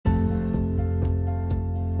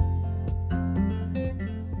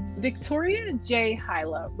Victoria J.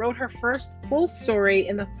 Hyla wrote her first full story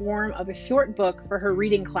in the form of a short book for her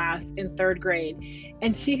reading class in third grade,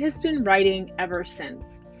 and she has been writing ever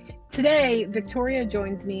since. Today, Victoria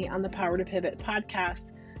joins me on the Power to Pivot podcast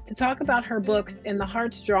to talk about her books in the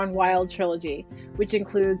Hearts Drawn Wild trilogy, which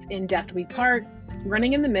includes In Death We Part,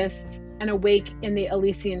 Running in the Mists, and Awake in the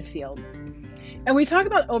Elysian Fields. And we talk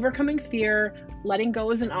about overcoming fear, letting go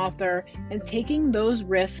as an author, and taking those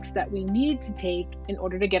risks that we need to take in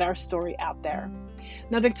order to get our story out there.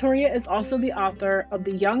 Now, Victoria is also the author of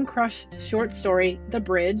the Young Crush short story, The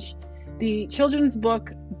Bridge, the children's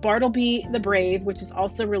book, Bartleby the Brave, which is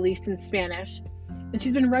also released in Spanish, and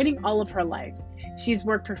she's been writing all of her life. She's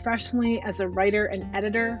worked professionally as a writer and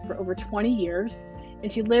editor for over 20 years,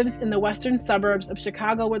 and she lives in the western suburbs of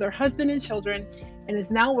Chicago with her husband and children, and is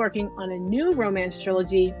now working on a new romance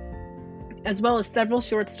trilogy, as well as several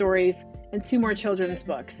short stories and 2 more children's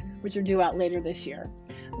books, which are due out later this year.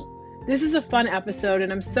 This is a fun episode,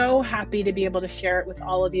 and I'm so happy to be able to share it with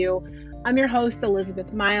all of you. I'm your host,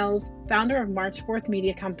 Elizabeth Miles, founder of March 4th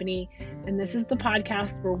Media Company, and this is the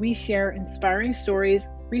podcast where we share inspiring stories,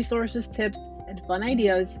 resources, tips, and fun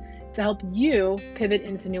ideas to help you pivot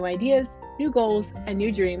into new ideas, new goals, and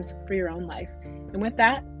new dreams for your own life. And with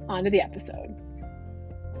that, on to the episode.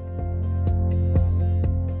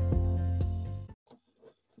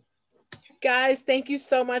 Guys, thank you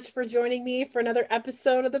so much for joining me for another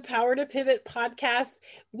episode of the Power to Pivot podcast.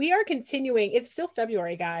 We are continuing. It's still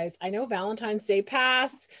February, guys. I know Valentine's Day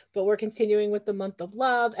passed, but we're continuing with the month of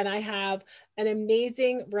love. And I have an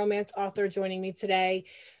amazing romance author joining me today.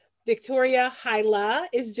 Victoria Hyla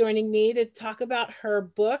is joining me to talk about her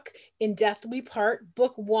book, In Death We Part,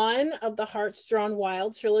 book 1 of the Hearts Drawn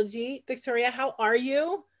Wild trilogy. Victoria, how are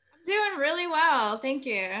you? I'm doing really well. Thank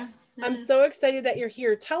you. I'm so excited that you're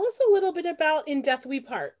here. Tell us a little bit about In Death We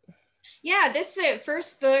Part. Yeah, that's the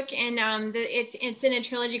first book, and it's in a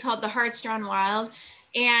trilogy called The Hearts Drawn Wild.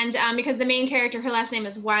 And because the main character, her last name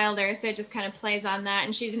is Wilder, so it just kind of plays on that.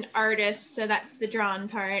 And she's an artist, so that's the drawn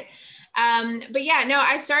part. But yeah, no,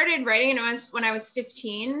 I started writing when I was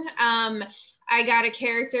 15. I got a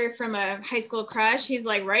character from a high school crush. He's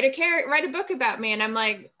like, write a book about me, and I'm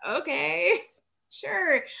like, okay.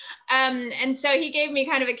 Sure. And so he gave me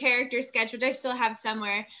kind of a character sketch, which I still have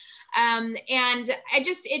somewhere. And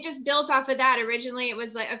it just built off of that. Originally, it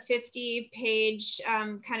was like a 50-page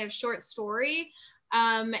kind of short story.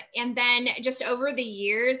 And then just over the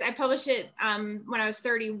years, I published it when I was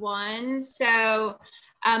 31. So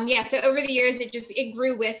so over the years, it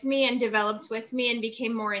grew with me and developed with me and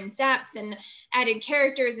became more in depth and added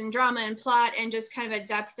characters and drama and plot and just kind of a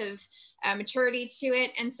depth of maturity to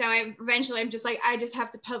it. And so I'm just like, I just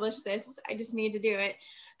have to publish this. I just need to do it.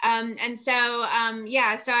 So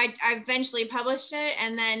I eventually published it,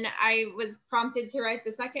 and then I was prompted to write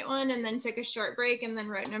the second one, and then took a short break and then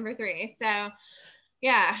wrote number 3. So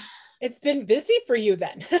yeah. It's been busy for you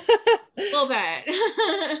then. A little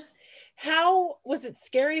bit. How was it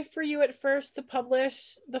scary for you at first to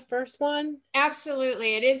publish the first one?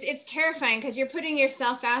 Absolutely. It is. It's terrifying because you're putting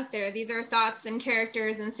yourself out there. These are thoughts and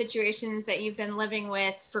characters and situations that you've been living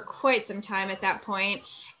with for quite some time at that point,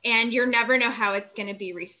 and you never know how it's going to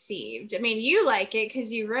be received. I mean, you like it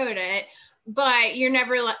because you wrote it, but you're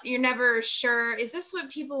never sure, is this what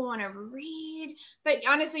people want to read? But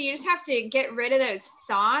honestly, you just have to get rid of those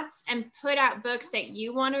thoughts and put out books that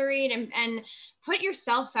you want to read and put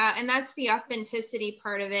yourself out. And that's the authenticity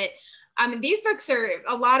part of it. These books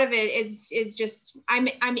a lot of it is just,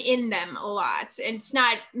 I'm in them a lot. It's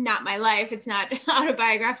not my life. It's not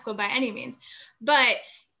autobiographical by any means, but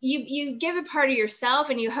you give a part of yourself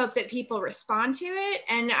and you hope that people respond to it.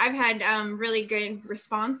 And I've had really good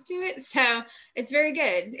response to it. So it's very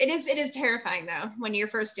good. It is terrifying though, when you're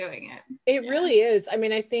first doing it. It really is. I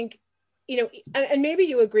mean, I think, and maybe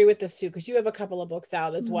you agree with this too, because you have a couple of books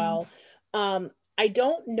out as well. I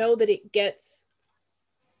don't know that it gets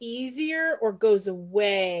easier or goes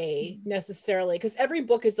away necessarily, because every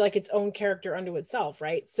book is like its own character unto itself,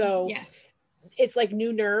 right? So it's like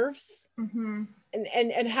new nerves.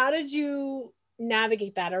 And how did you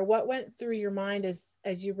navigate that, or what went through your mind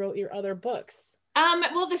as you wrote your other books?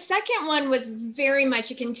 Well, the second one was very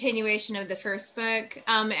much a continuation of the first book.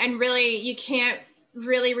 And really, you can't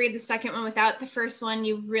really read the second one without the first one.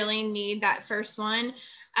 You really need that first one.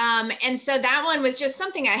 And so that one was just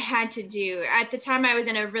something I had to do. At the time, I was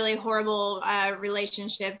in a really horrible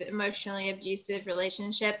relationship, emotionally abusive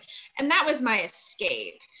relationship, and that was my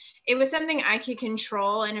escape. it was something I could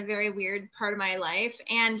control in a very weird part of my life.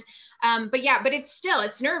 And but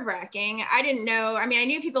it's nerve-wracking. I didn't know, I mean, I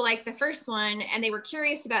knew people liked the first one and they were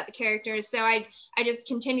curious about the characters, so I just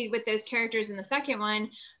continued with those characters in the second one,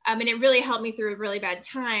 and it really helped me through a really bad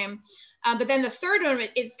time. But then the third one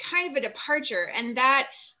is kind of a departure, and that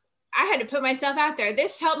I had to put myself out there.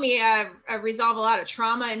 This helped me resolve a lot of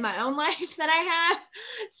trauma in my own life that I have.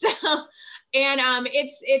 So, and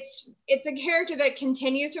it's a character that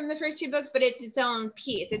continues from the first two books, but it's its own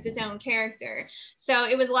piece. It's its own character. So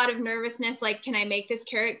it was a lot of nervousness. Like, can I make this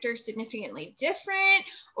character significantly different,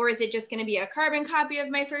 or is it just going to be a carbon copy of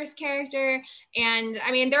my first character? And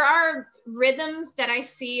I mean, there are rhythms that I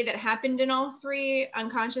see that happened in all three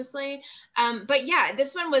unconsciously. But yeah,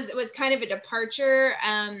 this one was kind of a departure.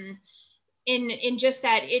 In just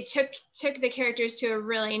that it took the characters to a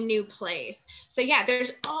really new place. So yeah,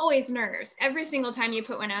 there's always nerves. Every single time you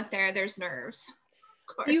put one out there, there's nerves.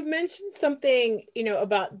 Of course. You mentioned something,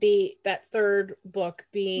 about that third book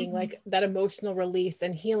being like that emotional release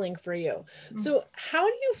and healing for you. So how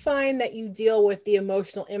do you find that you deal with the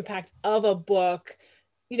emotional impact of a book,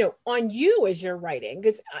 on you as you're writing?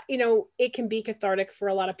 Because, it can be cathartic for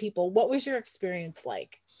a lot of people. What was your experience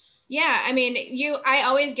like? Yeah, I mean, I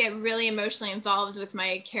always get really emotionally involved with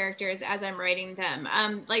my characters as I'm writing them.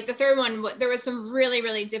 Like the third one, there was some really,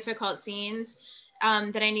 really difficult scenes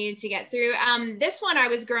that I needed to get through. This one, I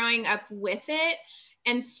was growing up with it.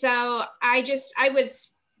 And so I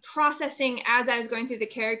was processing as I was going through the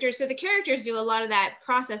characters. So the characters do a lot of that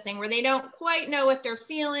processing where they don't quite know what they're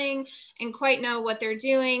feeling and quite know what they're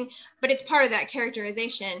doing, but it's part of that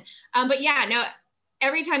characterization. But yeah, no,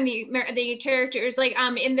 every time the characters, like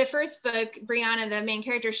in the first book, Brianna, the main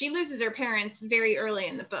character, she loses her parents very early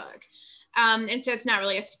in the book. And so it's not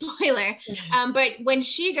really a spoiler. But when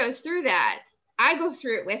she goes through that, I go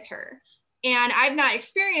through it with her. And I've not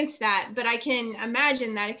experienced that, but I can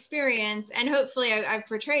imagine that experience. And hopefully I've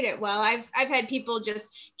portrayed it well. I've had people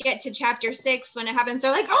just get to chapter 6 when it happens.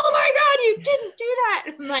 They're like, oh my God, you didn't do that.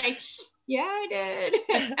 I'm like, yeah, I did.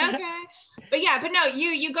 Okay. But no,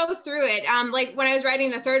 you go through it. Like when I was writing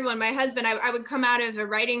the third one, my husband, I would come out of a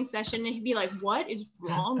writing session and he'd be like, what is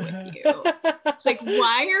wrong with you? It's like,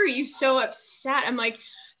 why are you so upset? I'm like,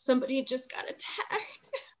 somebody just got attacked.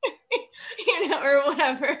 Or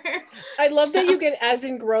whatever. I love that you get as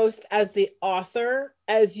engrossed as the author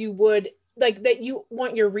as you would, like, that you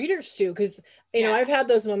want your readers to, because I've had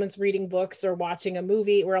those moments reading books or watching a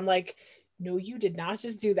movie where I'm like, no, you did not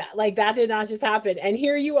just do that. Like, that did not just happen. And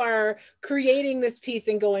here you are creating this piece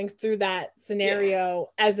and going through that scenario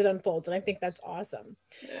as it unfolds. And I think that's awesome.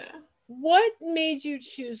 Yeah. What made you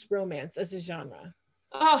choose romance as a genre?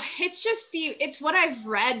 Oh, it's what I've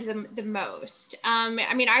read the most.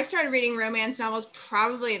 I mean, I started reading romance novels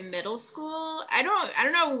probably in middle school. I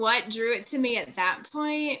don't know what drew it to me at that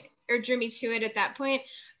point, or drew me to it at that point,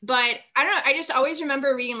 but I don't know. I just always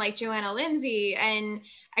remember reading like Joanna Lindsay, and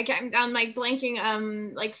I'm like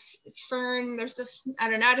blanking, like Fern. I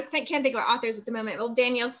don't know. Can't think of authors at the moment. Well,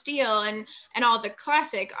 Danielle Steele and all the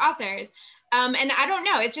classic authors. And I don't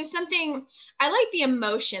know, it's just something, I like the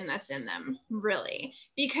emotion that's in them, really,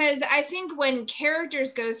 because I think when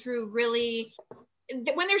characters go through really,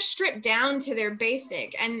 when they're stripped down to their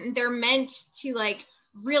basic and they're meant to like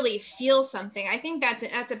really feel something, I think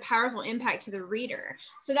that's a powerful impact to the reader.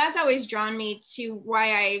 So that's always drawn me to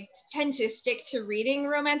why I tend to stick to reading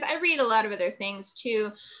romance. I read a lot of other things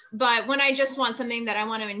too, but when I just want something that I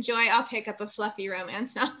want to enjoy, I'll pick up a fluffy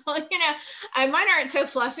romance novel. Mine aren't so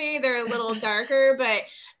fluffy, they're a little darker, but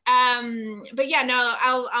yeah, no,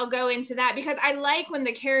 I'll go into that because I like when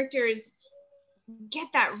the characters get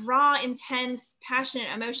that raw, intense,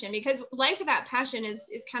 passionate emotion, because life without passion is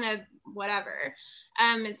kind of whatever.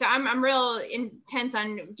 So I'm real intense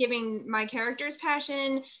on giving my characters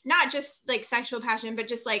passion, not just like sexual passion, but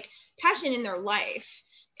just like passion in their life.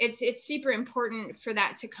 It's super important for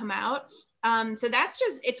that to come out. So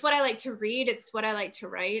it's what I like to read. It's what I like to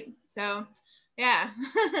write. So yeah.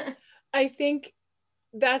 I think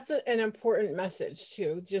that's an important message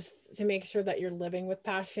too, just to make sure that you're living with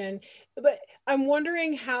passion. But I'm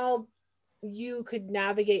wondering how you could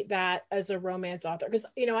navigate that as a romance author, because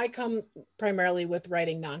I come primarily with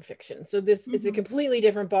writing nonfiction, so it's a completely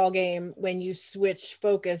different ball game when you switch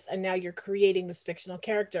focus and now you're creating this fictional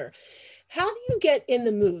character. How do you get in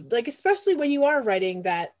the mood, like especially when you are writing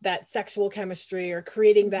that sexual chemistry or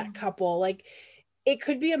creating that couple? Like, it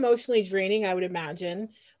could be emotionally draining, I would imagine,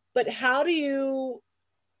 but how do you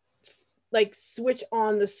like switch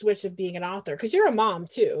on the switch of being an author, because you're a mom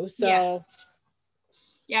too? So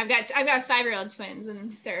yeah, I've got 5-year-old twins,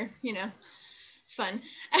 and they're fun.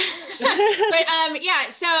 But yeah,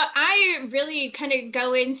 so I really kind of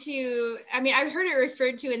go into, I mean, I've heard it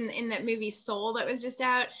referred to in that movie Soul that was just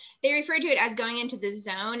out. They referred to it as going into the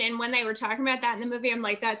zone. And when they were talking about that in the movie, I'm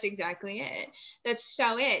like, that's exactly it. That's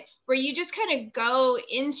so it. Where you just kind of go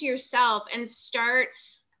into yourself and start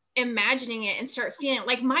imagining it and start feeling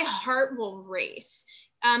like my heart will race.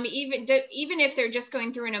 Even if they're just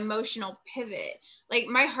going through an emotional pivot, like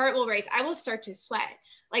my heart will race. I will start to sweat.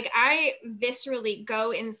 Like I viscerally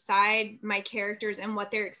go inside my characters and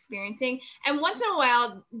what they're experiencing. And once in a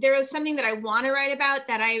while, there is something that I want to write about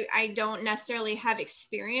that I don't necessarily have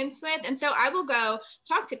experience with. And so I will go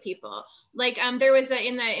talk to people. Like there was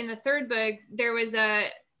in the third book, there was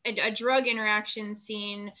a drug interaction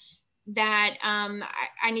scene that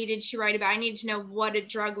I needed to write about. I needed to know what a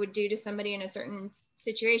drug would do to somebody in a certain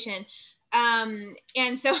situation.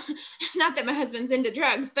 And so not that my husband's into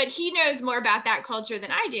drugs, but he knows more about that culture than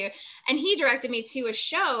I do. And he directed me to a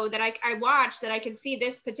show that I watched that I could see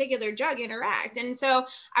this particular drug interact. And so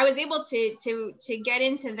I was able to get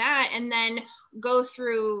into that and then go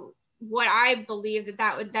through what I believe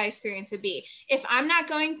that experience would be. If I'm not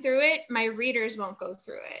going through it, my readers won't go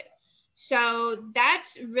through it. So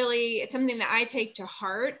that's really something that I take to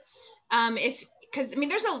heart. Because I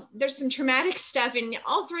mean, there's some traumatic stuff in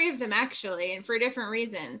all three of them actually, and for different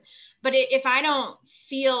reasons. But if I don't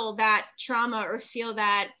feel that trauma or feel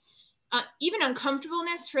that even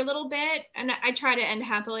uncomfortableness for a little bit, and I try to end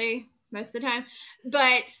happily most of the time,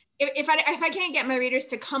 but if I can't get my readers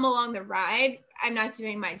to come along the ride, I'm not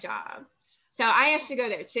doing my job. So I have to go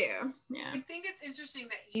there too. Yeah. I think it's interesting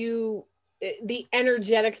that the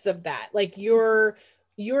energetics of that, like you're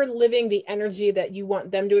living the energy that you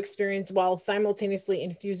want them to experience while simultaneously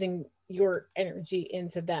infusing your energy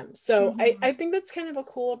into them. So I think that's kind of a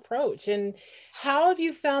cool approach. And how have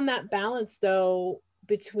you found that balance though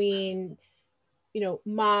between,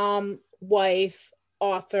 mom, wife,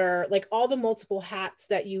 author, like all the multiple hats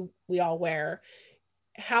that we all wear?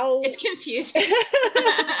 How it's confusing.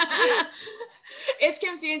 It's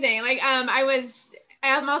confusing. Like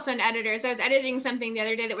I'm also an editor, so I was editing something the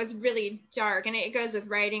other day that was really dark, and it goes with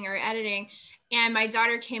writing or editing. And my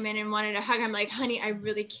daughter came in and wanted a hug. I'm like, honey, I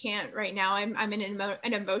really can't right now. I'm in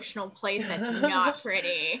an emotional place that's not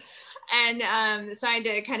pretty. And so I had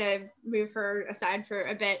to kind of move her aside for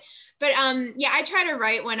a bit. But yeah, I try to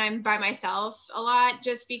write when I'm by myself a lot,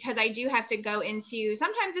 just because I do have to go into,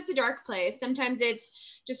 sometimes it's a dark place, sometimes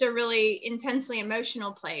it's just a really intensely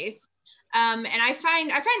emotional place. And I find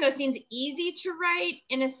those scenes easy to write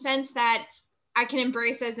in a sense that I can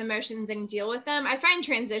embrace those emotions and deal with them. I find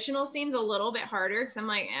transitional scenes a little bit harder because I'm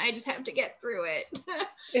like, I just have to get through it.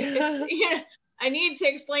 I need to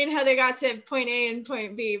explain how they got to point A and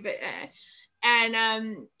point B, but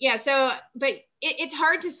yeah, so but it's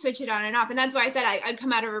hard to switch it on and off, and that's why I said I'd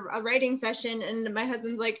come out of a writing session and my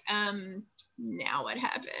husband's like, now what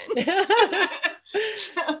happened?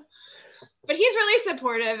 But he's really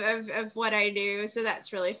supportive of what I do, so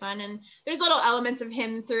that's really fun. And there's little elements of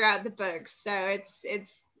him throughout the book, so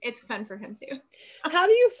it's fun for him too. How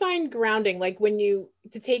do you find grounding, like when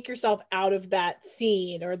to take yourself out of that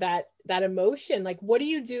scene or that emotion? Like, what do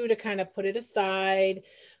you do to kind of put it aside?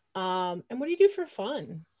 And what do you do for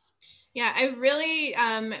fun? Yeah, I really,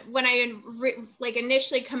 when I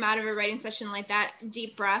initially come out of a writing session like that,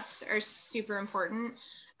 deep breaths are super important.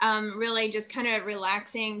 Really just kind of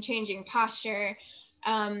relaxing, changing posture,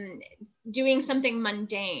 doing something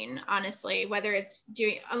mundane, honestly, whether it's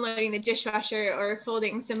unloading the dishwasher or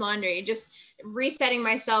folding some laundry, just resetting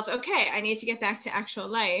myself. Okay, I need to get back to actual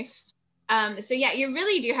life. So yeah, you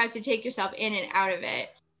really do have to take yourself in and out of it.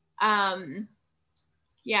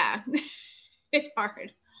 Yeah, it's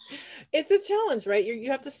hard. It's a challenge, right?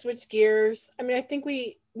 You have to switch gears. I mean, I think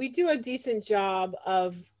we do a decent job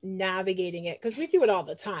of navigating it because we do it all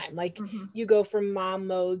the time. Like you go from mom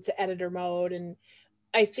mode to editor mode. And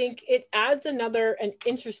I think it adds an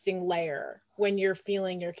interesting layer when you're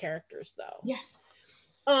feeling your characters though. Yes.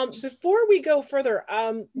 Before we go further,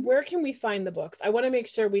 where can we find the books? I want to make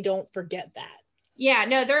sure we don't forget that. Yeah,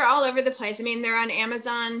 no, they're all over the place. I mean, they're on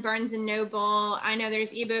Amazon, Barnes and Noble. I know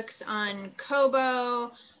there's ebooks on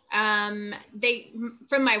Kobo. From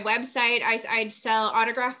my website, I sell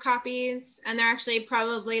autograph copies, and they're actually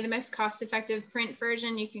probably the most cost-effective print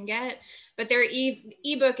version you can get, but they're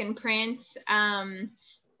ebook and print. And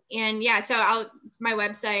yeah, so my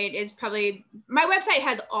website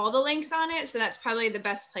has all the links on it, so that's probably the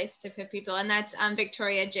best place to put people, and that's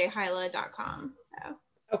victoriajhyla.com. So.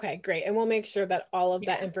 Okay, great. And we'll make sure that all of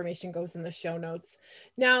that information goes in the show notes.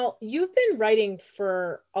 Now, you've been writing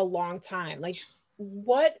for a long time. Like,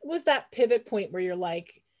 what was that pivot point where you're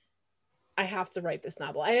like, I have to write this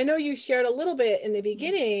novel. And I know you shared a little bit in the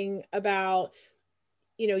beginning about,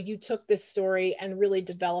 you know, you took this story and really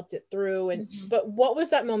developed it through. And, but what was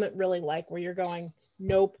that moment really like where you're going,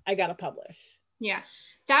 nope, I got to publish? Yeah,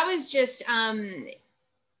 that was just,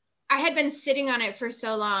 I had been sitting on it for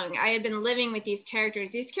so long. I had been living with these characters.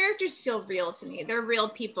 These characters feel real to me. They're real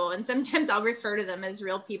people. And sometimes I'll refer to them as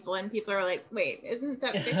real people. And people are like, wait, isn't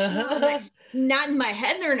that fictional? I'm like, not in my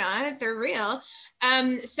head, they're not. They're real.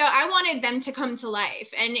 So I wanted them to come to life.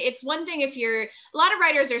 And it's one thing if a lot of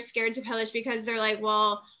writers are scared to publish because they're like,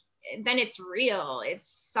 well, then it's real, it's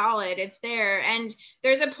solid, it's there. And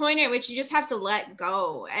there's a point at which you just have to let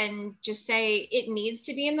go and just say it needs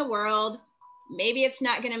to be in the world. Maybe it's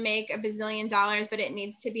not going to make $1 bazillion, but it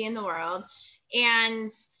needs to be in the world.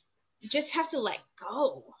 And just have to let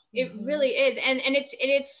go. It really is. And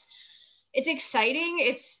it's exciting.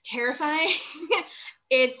 It's terrifying.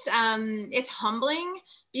 It's humbling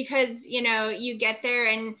because, you know, you get there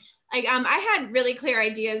and like, I had really clear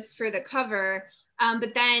ideas for the cover.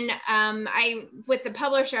 But then with the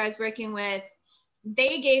publisher I was working with,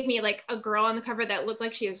 they gave me like a girl on the cover that looked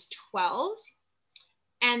like she was 12.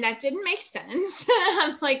 And that didn't make sense.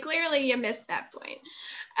 I'm like, clearly you missed that point.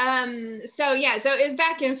 So it was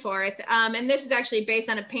back and forth. And this is actually based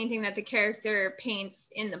on a painting that the character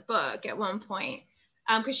paints in the book at one point,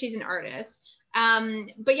 because she's an artist.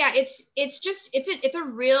 But yeah, it's a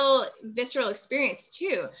real visceral experience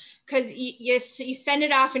too, because you send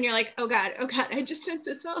it off and you're like, oh God, I just sent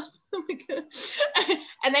this off. Oh my God.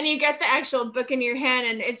 And then you get the actual book in your hand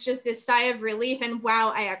and it's just this sigh of relief and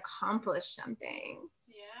wow, I accomplished something.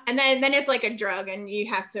 And then it's like a drug and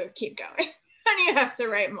you have to keep going and you have to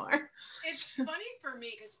write more. It's funny for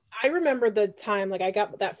me because I remember the time like I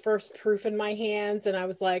got that first proof in my hands and I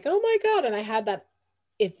was like, oh my God. And I had that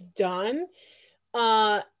it's done.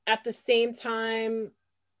 At the same time,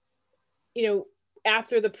 you know,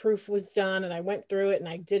 after the proof was done and I went through it and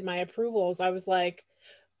I did my approvals, I was like,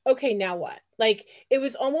 okay, now what? Like, it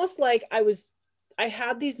was almost like I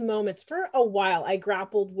had these moments for a while. I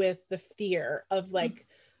grappled with the fear of like,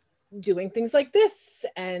 doing things like this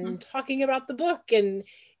and talking about the book, and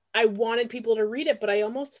I wanted people to read it, but I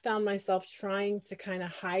almost found myself trying to kind of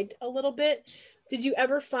hide a little bit. Did you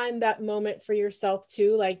ever find that moment for yourself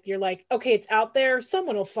too? Like you're like, okay, it's out there,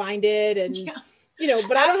 someone will find it, and you know,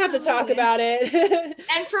 but I don't have to talk about it.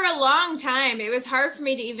 And for a long time, it was hard for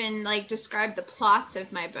me to even like describe the plots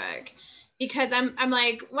of my book. Because I'm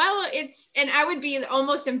like, well, and I would be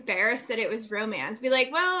almost embarrassed that it was romance. Be like,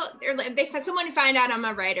 well, someone find out I'm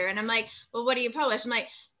a writer, and I'm like, well, what do you publish? I'm like,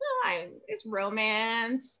 well, it's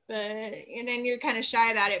romance, but and then you're kind of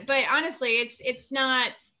shy about it. But honestly, it's not.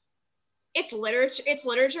 It's literature. It's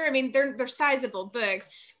literature. I mean, they're sizable books,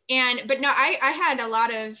 but no, I had a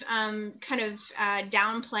lot of kind of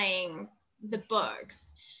downplaying the books.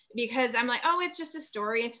 Because I'm like, oh, it's just a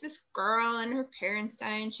story. It's this girl and her parents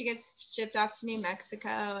die and she gets shipped off to New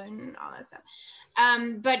Mexico and all that stuff.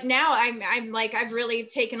 But now I'm like, I've really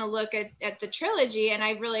taken a look at the trilogy and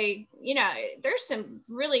I really, you know, there's some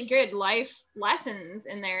really good life lessons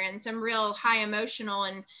in there and some real high emotional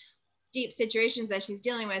and deep situations that she's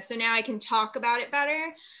dealing with. So now I can talk about it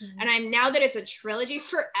better. And now that it's a trilogy,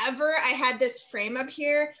 forever I had this frame up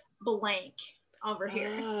here blank over here.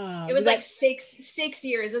 It was like 6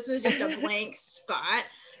 years. This was just a blank spot.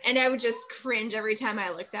 And I would just cringe every time I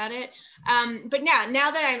looked at it. But now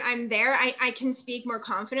that I'm there, I can speak more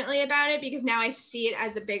confidently about it because now I see it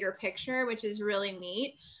as the bigger picture, which is really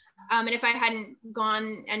neat. And if I hadn't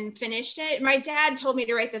gone and finished it, my dad told me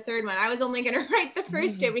to write the third one. I was only going to write the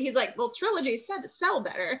first two, but he's like, well, trilogies said to sell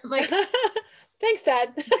better. I'm like, thanks,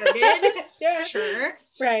 Dad. Noted. Yeah. Sure.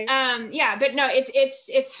 Right. Yeah, but no,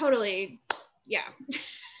 it's totally, yeah.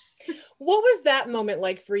 What was that moment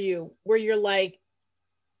like for you where you're like,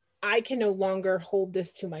 I can no longer hold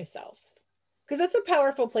this to myself? Because that's a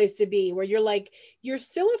powerful place to be where you're like, you're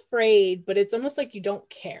still afraid, but it's almost like you don't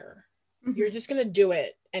care. You're just going to do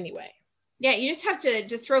it anyway. Yeah, you just have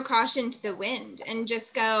to throw caution to the wind and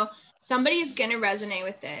just go, somebody's going to resonate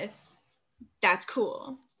with this. That's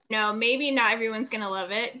cool. No, maybe not everyone's going to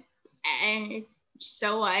love it. And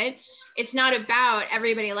so what? It's not about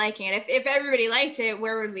everybody liking it. If everybody liked it,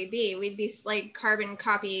 where would we be? We'd be like carbon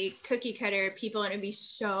copy cookie cutter people and it'd be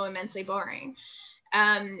so immensely boring.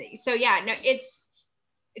 So yeah, no, it's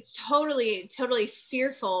totally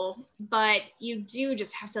fearful, but you do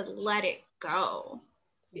just have to let it go.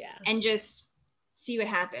 Yeah. And just see what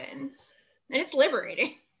happens. And it's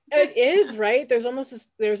liberating. It is, right? There's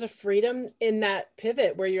almost there's a freedom in that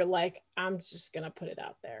pivot where you're like, I'm just gonna put it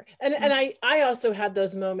out there. And I also had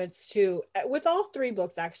those moments too with all three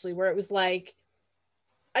books actually, where it was like,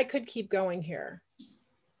 I could keep going here,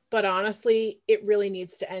 but honestly, it really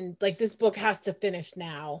needs to end. Like, this book has to finish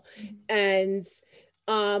now. And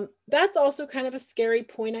that's also kind of a scary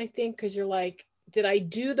point, I think, because you're like, did I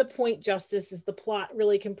do the point justice? Is the plot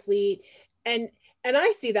really complete? And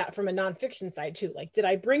I see that from a nonfiction side too. Like, did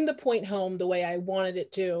I bring the point home the way I wanted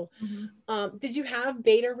it to? Did you have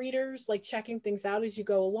beta readers, like checking things out as you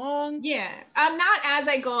go along? Yeah, not as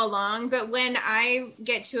I go along, but when I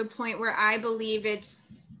get to a point where I believe it's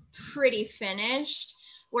pretty finished,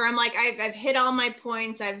 where I'm like, I've hit all my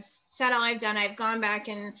points, I've said all I've done, I've gone back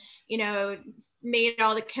and, you know, made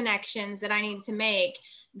all the connections that I need to make,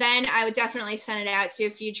 then I would definitely send it out to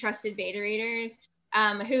a few trusted beta readers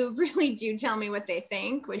who really do tell me what they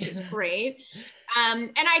think, which is great.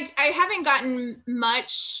 And I haven't gotten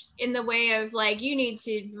much in the way of like, you need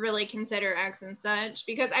to really consider X and such,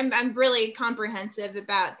 because I'm really comprehensive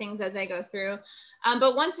about things as I go through.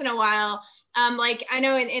 But once in a while, like I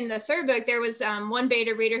know in the third book, there was one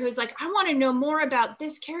beta reader who's like, I want to know more about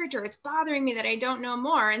this character. It's bothering me that I don't know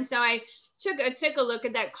more. And so I took a look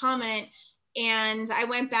at that comment, and I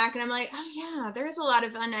went back and I'm like, oh yeah, there's a lot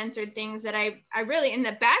of unanswered things that I really, in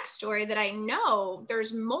the backstory, that I know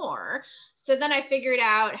there's more. So then I figured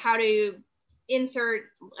out how to insert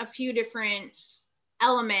a few different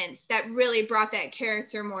elements that really brought that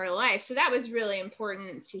character more to life. So that was really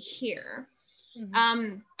important to hear.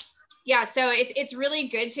 Yeah, so it's really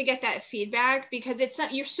good to get that feedback, because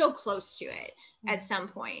you're so close to it at some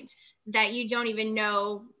point that you don't even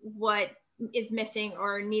know what is missing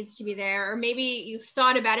or needs to be there, or maybe you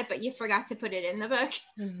thought about it but you forgot to put it in the book.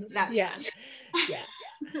 That's yeah.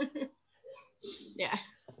 Yeah.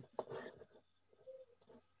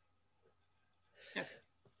 Okay.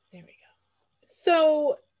 There we go.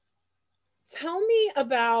 So tell me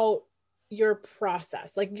about your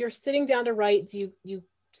process. Like, you're sitting down to write. Do you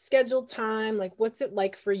schedule time? Like, what's it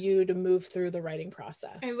like for you to move through the writing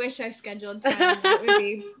process? I wish I scheduled time. That would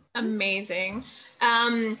be amazing.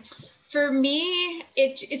 For me,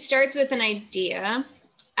 it starts with an idea.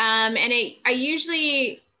 And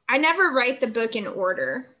I never write the book in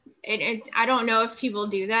order. I don't know if people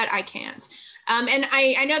do that. I can't. And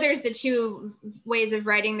I know there's the two ways of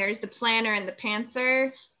writing. There's the planner and the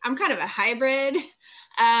pantser. I'm kind of a hybrid.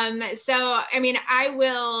 So, I mean, I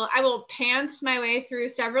will pants my way through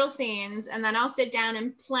several scenes, and then I'll sit down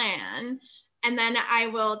and plan. And then I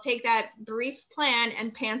will take that brief plan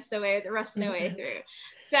and pants the rest of the way through.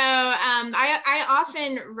 So I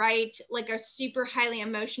often write like a super highly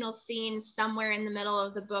emotional scene somewhere in the middle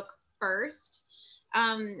of the book first.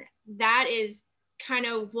 That is kind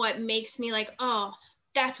of what makes me like, oh,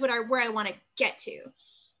 that's where I want to get to.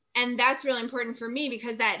 And that's really important for me,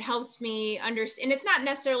 because that helps me understand. And it's not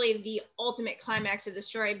necessarily the ultimate climax of the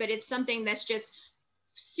story, but it's something that's just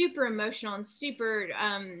super emotional and super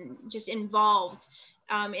just involved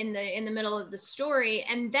in the middle of the story.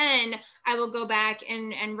 And then I will go back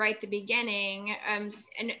and write the beginning, and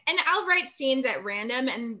I'll write scenes at random,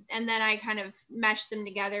 and then I kind of mesh them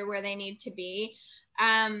together where they need to be.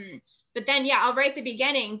 But then, yeah, I'll write the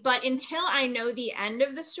beginning, but until I know the end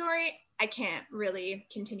of the story, I can't really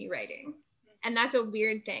continue writing. And that's a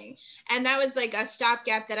weird thing. And that was like a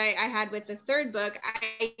stopgap that I had with the third book.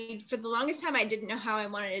 For the longest time, I didn't know how I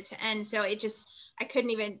wanted it to end. So I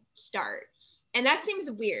couldn't even start. And that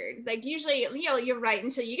seems weird. Like, usually, you write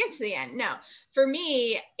until you get to the end. No, for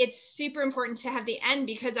me, it's super important to have the end,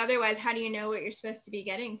 because otherwise, how do you know what you're supposed to be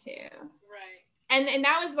getting to? Right. And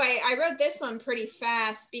that was why I wrote this one pretty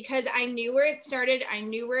fast, because I knew where it started, I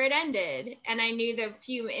knew where it ended, and I knew the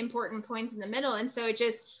few important points in the middle. And so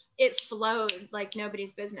it flowed like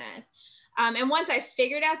nobody's business. And once I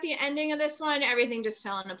figured out the ending of this one, everything just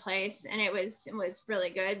fell into place, and it was really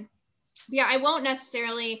good. But yeah, I won't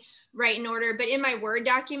necessarily write in order, but in my Word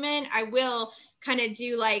document, I will kind of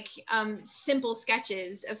do like simple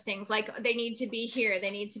sketches of things, like they need to be here, they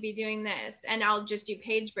need to be doing this, and I'll just do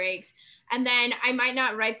page breaks. And then I might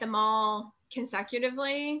not write them all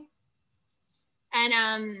consecutively,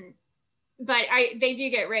 and but they do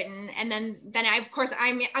get written. And then of course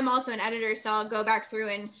I'm also an editor, so I'll go back through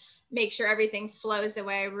and make sure everything flows the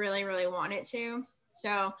way I really, really want it to.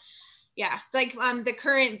 So yeah, it's like the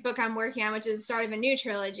current book I'm working on, which is the start of a new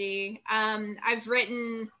trilogy. I've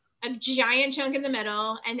written a giant chunk in the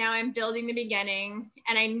middle, and now I'm building the beginning,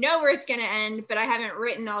 and I know where it's going to end, but I haven't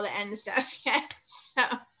written all the end stuff yet. So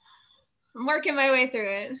I'm working my way through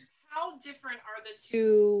it. How different are the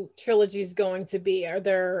two trilogies going to be? Are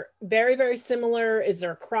they very, very similar? Is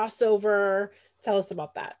there a crossover? Tell us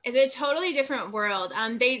about that. It's a totally different world.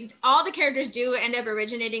 All the characters do end up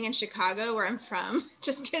originating in Chicago, where I'm from,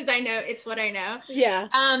 just because I know it's what I know. Yeah.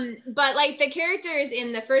 But like the characters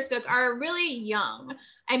in the first book are really young.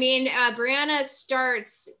 I mean, Brianna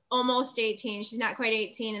starts almost 18. She's not quite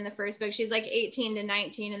 18 in the first book. She's like 18 to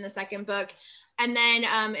 19 in the second book. And then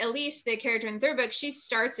Elise, the character in the third book, she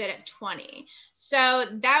starts it at 20. So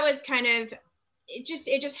that was kind of, it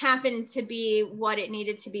just happened to be what it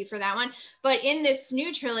needed to be for that one. But in this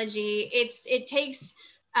new trilogy, it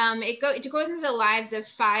goes into the lives of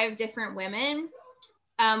 5 different women.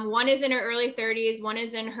 One is in her early 30s, one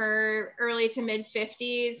is in her early to mid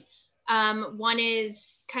 50s. One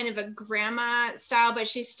is kind of a grandma style, but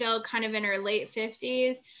she's still kind of in her late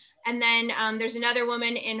 50s. And then there's another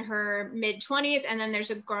woman in her mid 20s, and then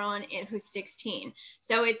there's a girl who's 16.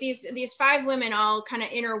 So it's these 5 women all kind of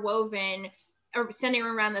interwoven or centering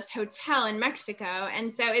around this hotel in Mexico. And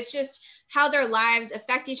so it's just how their lives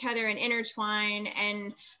affect each other and intertwine.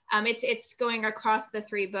 And it's going across the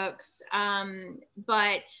 3 books. And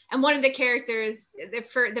one of the characters,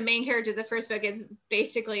 the main character of the first book is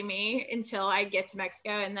basically me until I get to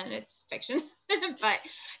Mexico, and then it's fiction. But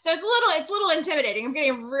so it's a little intimidating. I'm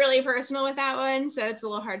getting really personal with that one, so it's a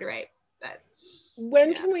little hard to write. But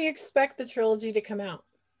when can we expect the trilogy to come out?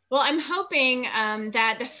 Well, I'm hoping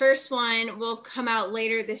that the first one will come out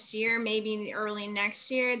later this year, maybe early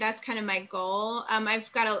next year. That's kind of my goal. I've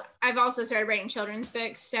also started writing children's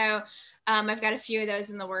books, so I've got a few of those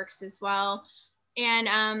in the works as well, and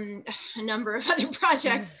a number of other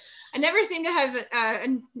projects. I never seem to have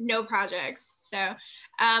no projects. So,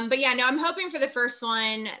 but yeah, no, I'm hoping for the first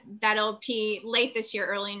one that'll be late this year,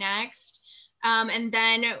 early next, and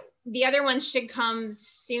then the other ones should come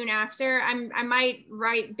soon after. I might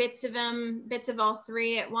write bits of all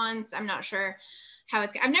 3 at once. I'm not sure how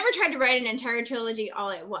I've never tried to write an entire trilogy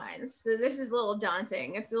all at once. So this is a little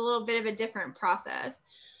daunting. It's a little bit of a different process.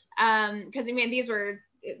 Because I mean, these were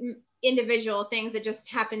individual things that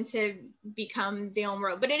just happened to become the own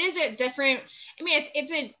world. But it is a different, I mean,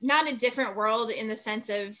 it's not a different world in the sense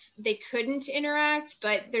of they couldn't interact,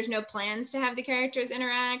 but there's no plans to have the characters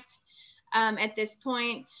interact at this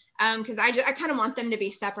point. Because I kind of want them to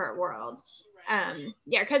be separate worlds.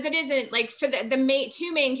 Yeah, because it isn't like for the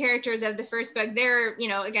 2 main characters of the first book, they're,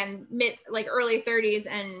 again, early 30s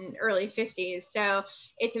and early 50s. So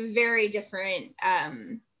it's a very different, I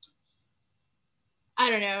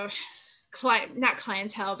don't know, not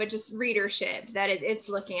clientele, but just readership that it's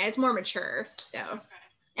looking at. It's more mature, so,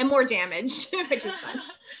 and more damaged, which is fun.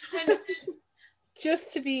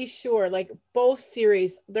 Just to be sure, like both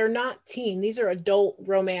series, they're not teen. These are adult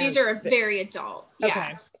romance. These are very adult. Yeah.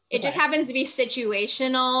 Okay. It just happens to be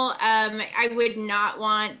situational. I would not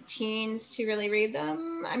want teens to really read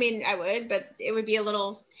them. I mean, I would, but it would be a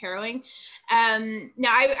little harrowing. No,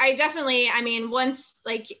 I definitely, I mean, once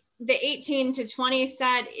like the 18 to 20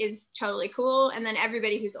 set is totally cool. And then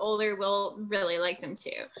everybody who's older will really like them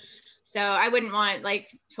too. So I wouldn't want like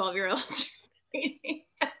 12-year-olds reading.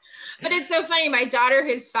 But it's so funny. My daughter,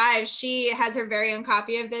 who's 5, she has her very own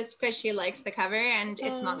copy of this because she likes the cover and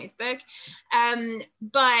it's mommy's book.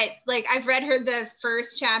 But like I've read her the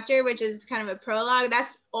first chapter, which is kind of a prologue.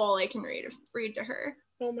 That's all I can read to her.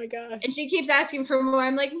 Oh my gosh. And she keeps asking for more.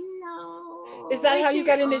 I'm like, no. Is that how you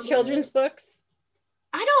got into children's books?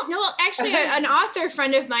 I don't know. Actually, an author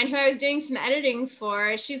friend of mine who I was doing some editing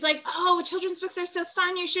for, she's like, oh, children's books are so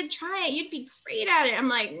fun. You should try it. You'd be great at it. I'm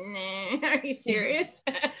like, nah, are you serious?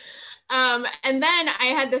 And then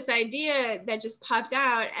I had this idea that just popped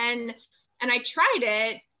out and I tried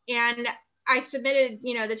it and I submitted,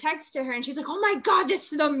 the text to her and she's like, oh my God,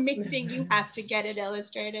 this is amazing. You have to get it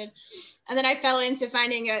illustrated. And then I fell into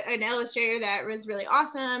finding an illustrator that was really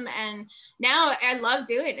awesome. And now I love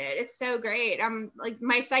doing it. It's so great. Like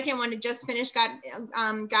my second one had just finished,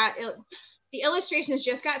 the illustrations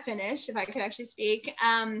just got finished, if I could actually speak.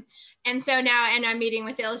 And so now, and I'm meeting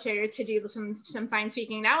with the illustrator to do some fine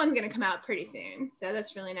tweaking. That one's going to come out pretty soon. So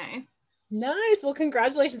that's really nice. Nice. Well,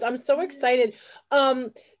 congratulations. I'm so excited.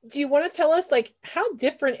 Do you want to tell us, like, how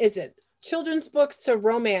different is it? Children's books to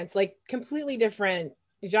romance, like completely different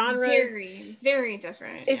genres? Very, very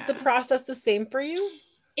different. Is the process the same for you?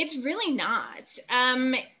 It's really not.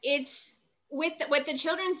 It's with the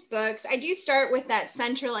children's books, I do start with that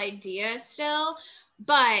central idea still,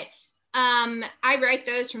 but I write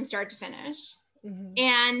those from start to finish. Mm-hmm.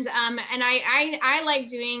 And I like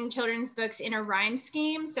doing children's books in a rhyme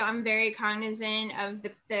scheme, so I'm very cognizant of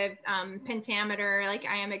the pentameter, like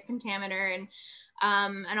iambic pentameter,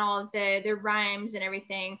 and all of the rhymes and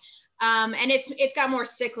everything. And it's got more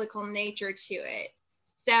cyclical nature to it.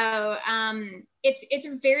 So it's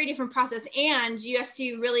a very different process, and you have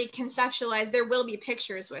to really conceptualize. There will be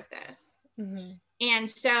pictures with this, and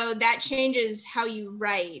so that changes how you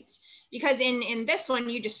write. Because in this one,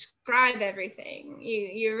 you describe everything.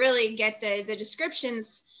 You really get the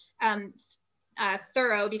descriptions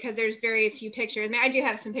thorough, because there's very few pictures. I mean, I do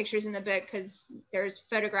have some pictures in the book because there's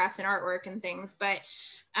photographs and artwork and things, but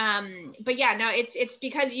yeah, no, it's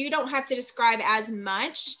because you don't have to describe as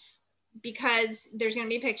much, because there's going to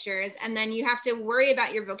be pictures, and then you have to worry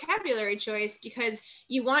about your vocabulary choice, because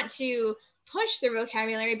you want to push the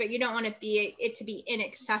vocabulary, but you don't want it to be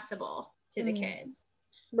inaccessible to the kids.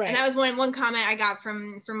 Right. And that was one comment I got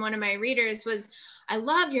from one of my readers was, I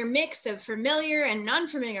love your mix of familiar and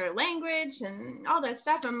unfamiliar language and all that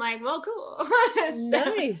stuff. I'm like, well, cool.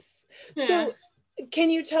 Nice. Yeah. So can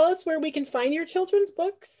you tell us where we can find your children's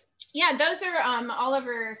books? Yeah, those are all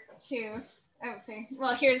over too. Oh, see.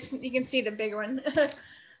 Well, you can see the big one.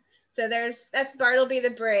 So that's Bartleby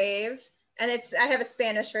the Brave, and I have a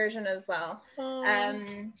Spanish version as well.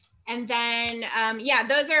 And then, yeah,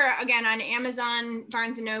 those are, again, on Amazon,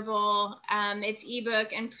 Barnes & Noble. It's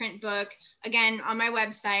ebook and print book, again, on my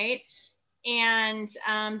website. And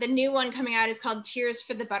the new one coming out is called Tears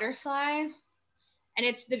for the Butterfly.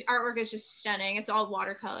 And the artwork is just stunning. It's all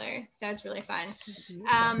watercolor, so it's really fun.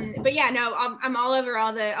 But yeah, no, I'm all over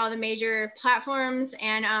all the major platforms,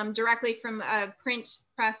 and directly from a print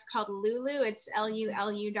press called Lulu. It's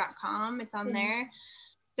lulu.com. It's on there.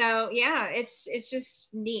 So yeah, it's just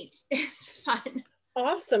neat. It's fun.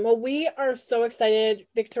 Awesome. Well, we are so excited.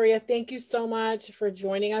 Victoria, thank you so much for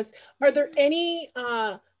joining us. Are there any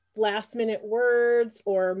last minute words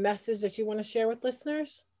or message that you want to share with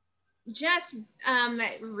listeners? Just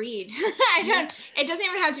read. It doesn't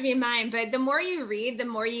even have to be mine, but the more you read, the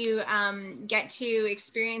more you get to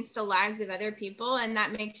experience the lives of other people, and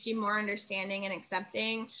that makes you more understanding and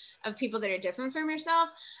accepting of people that are different from yourself.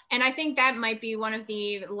 And I think that might be one of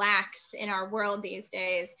the lacks in our world these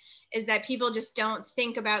days, is that people just don't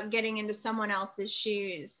think about getting into someone else's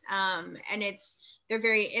shoes, and they're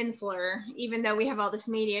very insular. Even though we have all this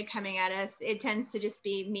media coming at us, it tends to just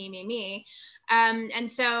be me. And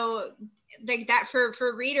so like that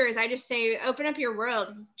for readers, I just say, open up your world,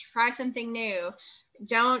 try something new.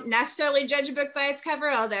 Don't necessarily judge a book by its cover,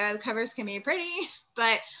 although the covers can be pretty,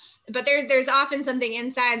 but there's often something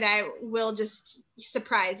inside that will just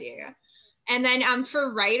surprise you. And then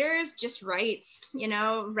for writers, just write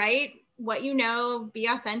what you know, be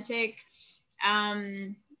authentic.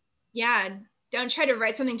 Yeah, don't try to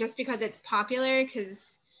write something just because it's popular,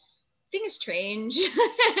 because things change.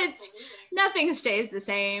 Nothing stays the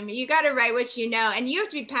same. You got to write what you know, and you have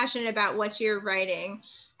to be passionate about what you're writing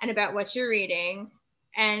and about what you're reading.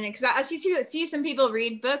 And because I see some people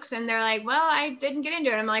read books and they're like, well, I didn't get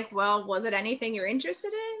into it. I'm like, well, was it anything you're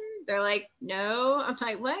interested in? They're like, no. I'm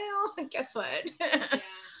like, well, guess what?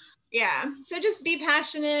 Yeah. So just be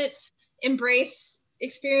passionate, embrace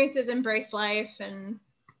experiences, embrace life, and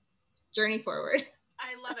journey forward.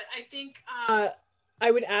 I love it. I think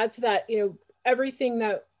I would add to that, everything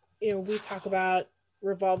that, we talk about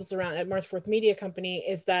revolves around at March 4th Media Company,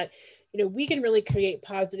 is that, we can really create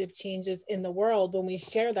positive changes in the world when we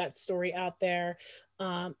share that story out there.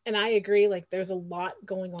 And I agree, like there's a lot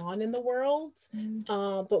going on in the world.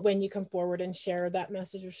 But when you come forward and share that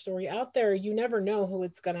message or story out there, you never know who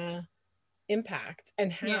it's gonna impact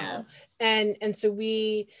and how. Yeah. And so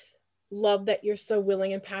we love that you're so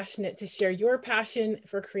willing and passionate to share your passion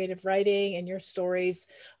for creative writing and your stories.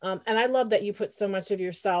 And I love that you put so much of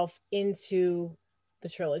yourself into the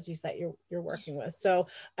trilogies that you're working with. So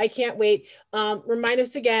I can't wait. Remind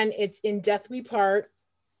us again, it's In Death We Part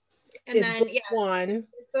is book one.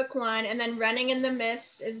 Book one, and then Running in the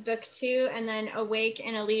Mist is book two, and then Awake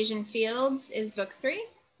in Elysian Fields is book three.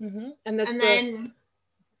 And then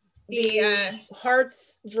the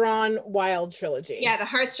Hearts Drawn Wild trilogy. Yeah, the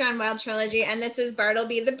Hearts Drawn Wild trilogy. And this is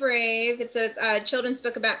Bartleby the Brave. It's a children's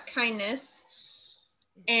book about kindness.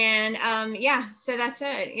 And so that's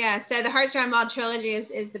it. Yeah, so the Hearts Drawn Wild trilogy is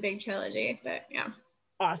the big trilogy, but yeah.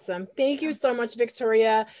 Awesome. Thank you so much,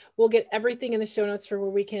 Victoria. We'll get everything in the show notes for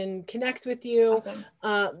where we can connect with you.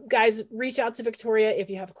 Awesome. Guys, reach out to Victoria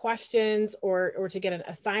if you have questions or to get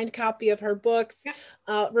a signed copy of her books.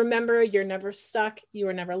 Yeah. Remember, you're never stuck, you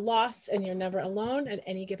are never lost, and you're never alone. At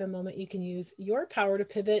any given moment, you can use your power to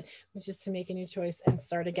pivot, which is to make a new choice and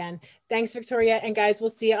start again. Thanks, Victoria. And guys,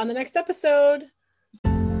 we'll see you on the next episode.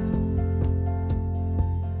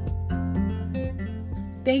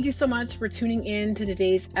 Thank you so much for tuning in to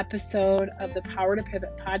today's episode of the Power to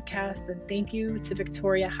Pivot podcast. And thank you to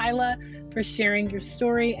Victoria Hyla for sharing your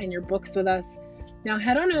story and your books with us. Now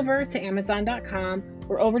head on over to Amazon.com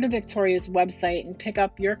or over to Victoria's website and pick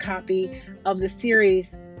up your copy of the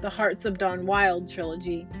series, The Hearts of Dawn Wild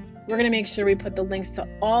trilogy. We're going to make sure we put the links to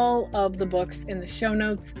all of the books in the show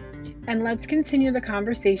notes. And let's continue the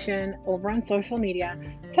conversation over on social media.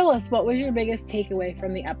 Tell us, what was your biggest takeaway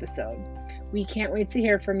from the episode? We can't wait to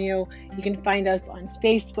hear from you. You can find us on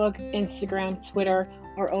Facebook, Instagram, Twitter,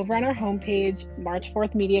 or over on our homepage,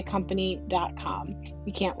 march4thmediacompany.com.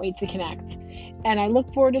 We can't wait to connect. And I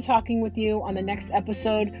look forward to talking with you on the next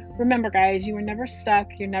episode. Remember, guys, you are never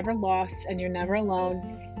stuck, you're never lost, and you're never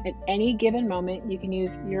alone. At any given moment, you can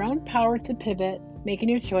use your own power to pivot, make a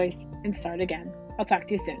new choice, and start again. I'll talk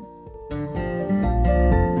to you soon.